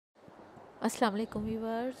Assalamu alaikum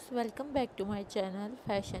viewers, welcome back to my channel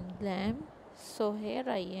Fashion Glam. So here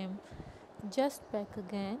I am just back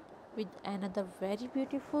again with another very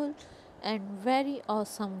beautiful and very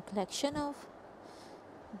awesome collection of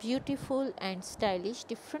beautiful and stylish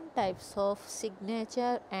different types of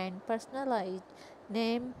signature and personalized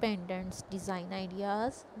name pendants design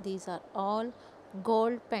ideas. These are all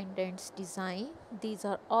gold pendants design. These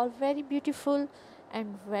are all very beautiful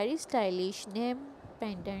and very stylish name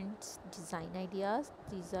pendants design ideas.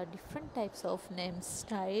 These are different types of name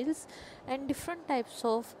styles and different types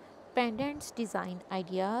of pendants design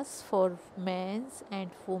ideas for men's and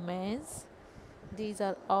women's. These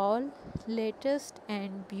are all latest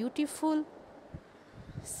and beautiful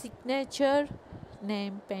signature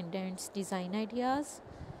name pendants design ideas.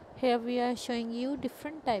 Here we are showing you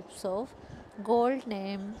different types of gold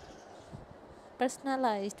name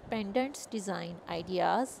personalized pendants design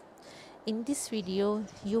ideas. In this video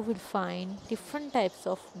you will find different types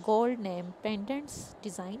of gold name pendants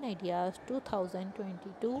design ideas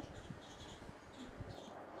 2022.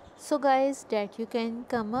 So guys, that you can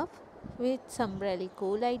come up with some really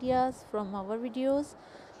cool ideas from our videos.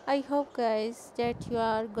 I hope guys that you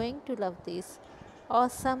are going to love this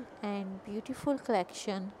awesome and beautiful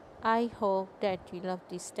collection. I hope that you love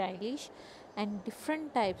this stylish and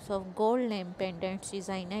different types of gold name pendants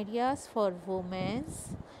design ideas for women's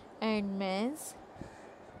and men's.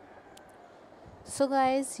 So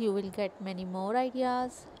guys, you will get many more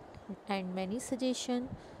ideas and many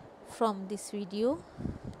suggestions from this video.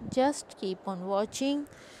 Just keep on watching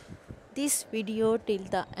this video till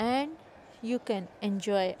the end. You can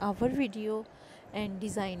enjoy our video and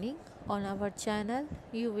designing on our channel.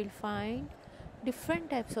 You will find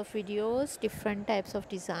different types of videos, different types of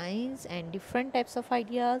designs and different types of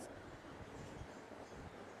ideas,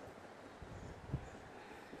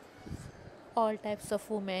 all types of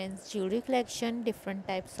women's jewelry collection, different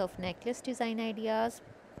types of necklace design ideas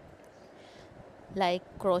like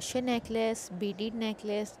crochet necklace, beaded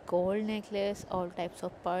necklace, gold necklace, all types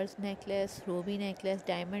of pearls necklace, ruby necklace,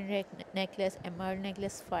 diamond necklace, emerald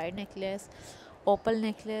necklace, fire necklace, opal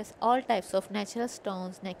necklace, all types of natural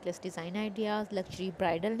stones necklace design ideas, luxury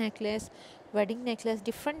bridal necklace, wedding necklace,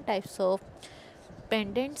 different types of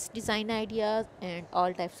pendants design ideas, and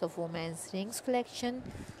all types of women's rings collection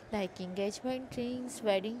like engagement rings,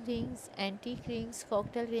 wedding rings, antique rings,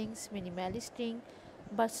 cocktail rings, minimalist ring,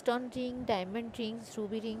 birthstone ring, diamond rings,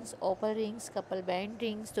 ruby rings, opal rings, couple band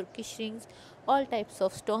rings, Turkish rings, all types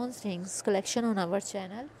of stones rings collection on our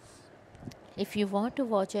channel. If you want to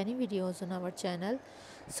watch any videos on our channel,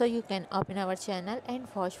 so you can open our channel and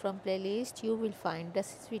watch from playlist. You will find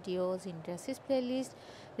dresses videos in dresses playlist,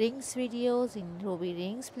 rings videos in ruby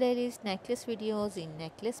rings playlist, necklace videos in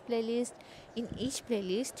necklace playlist. In each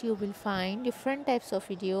playlist you will find different types of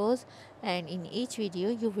videos, and in each video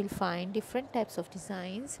you will find different types of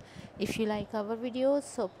designs. If you like our videos,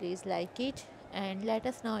 so please like it and let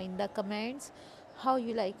us know in the comments how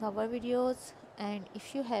you like our videos. And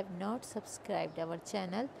if you have not subscribed our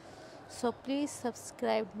channel, so please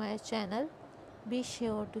subscribe my channel. Be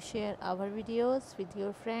sure to share our videos with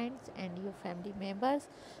your friends and your family members,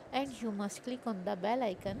 and you must click on the bell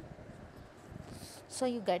icon so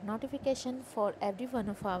you get notification for every one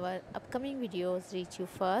of our upcoming videos reach you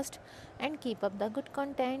first. And keep up the good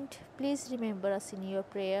content. Please remember us in your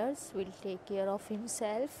prayers. Will take care of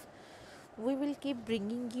himself. We will keep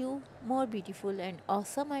bringing you more beautiful and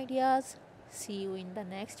awesome ideas. See you in the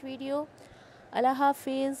next video. Allah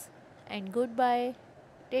Hafiz and goodbye.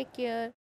 Take care.